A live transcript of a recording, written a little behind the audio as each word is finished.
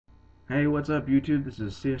Hey, what's up YouTube? This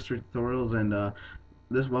is CS3 Tutorials, and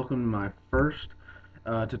welcome to my first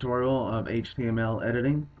tutorial of HTML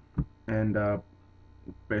editing and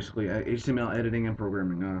basically HTML editing and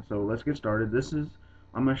programming. So let's get started.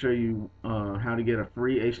 I'm going to show you how to get a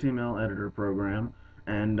free HTML editor program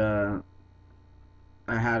and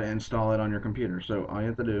how to install it on your computer. So all you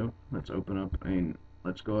have to do, let's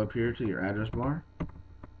go up here to your address bar,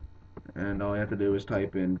 and all you have to do is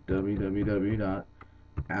type in www.alleycode.com.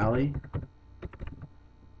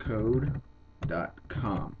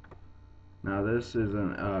 Now this is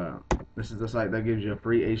the site that gives you a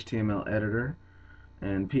free HTML editor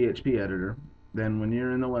and PHP editor. Then when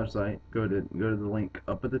you're in the website, go to the link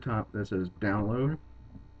up at the top that says download.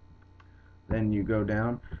 Then you go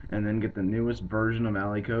down and then get the newest version of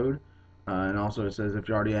AlleyCode. And also it says if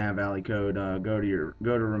you already have AlleyCode, go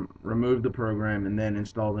to remove the program and then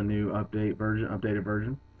install the new updated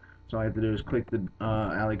version. So all you have to do is click the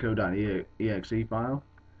AlleyCode.exe file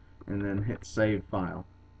and then hit save file.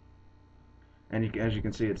 And as you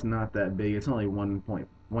can see, it's not that big. It's only 1.1.5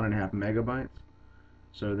 megabytes.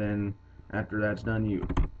 So then after that's done, you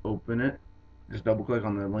open it. Just double click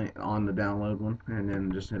on the link on the download one, and then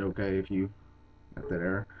just hit OK if you got that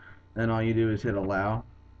error. Then all you do is hit allow,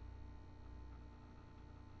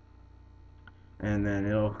 and then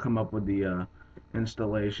it'll come up with the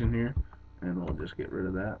installation here, and we'll just get rid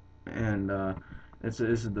of that. And this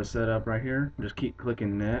is the setup right here. Just keep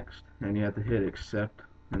clicking next, and you have to hit accept,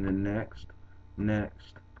 and then next,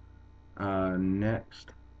 next,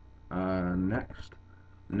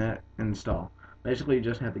 install. Basically, you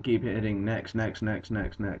just have to keep hitting next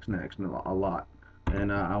a lot,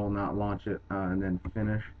 and I will not launch it, and then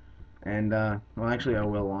finish. And well, actually I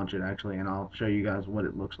will launch it actually, and I'll show you guys what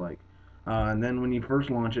it looks like. And then when you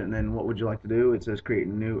first launch it, and then what would you like to do? It says create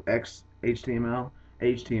a new HTML,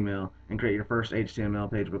 and create your first HTML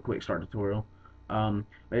page with a quick start tutorial.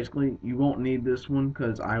 Basically, you won't need this one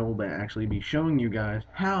because I will actually be showing you guys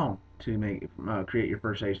how to create your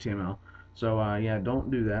first HTML. So yeah, don't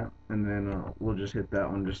do that, and then we'll just hit that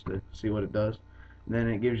one just to see what it does. Then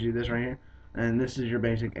it gives you this right here, and this is your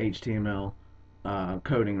basic HTML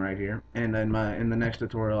coding right here. And in the next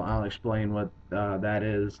tutorial, I'll explain what that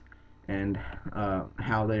is and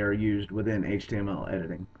how they are used within HTML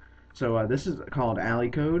editing. So this is called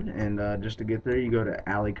AlleyCode, and just to get there, you go to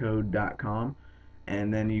alleycode.com,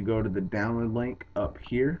 and then you go to the download link up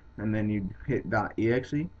here, and then you hit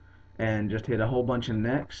 .exe, and just hit a whole bunch of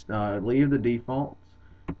next, leave the defaults,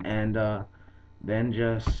 and then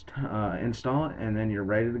just install it, and then you're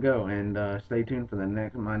ready to go. And stay tuned for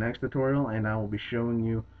my next tutorial, and I will be showing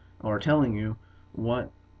you or telling you what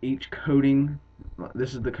each coding,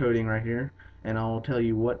 this is the coding right here, and I'll tell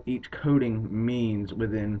you what each coding means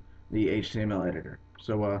within the HTML editor.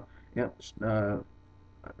 So yep,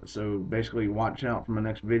 so basically watch out for my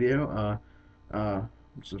next video.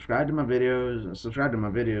 Subscribe to my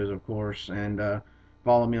videos, of course, and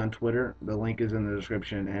follow me on Twitter. The link is in the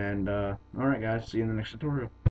description. And alright guys, see you in the next tutorial.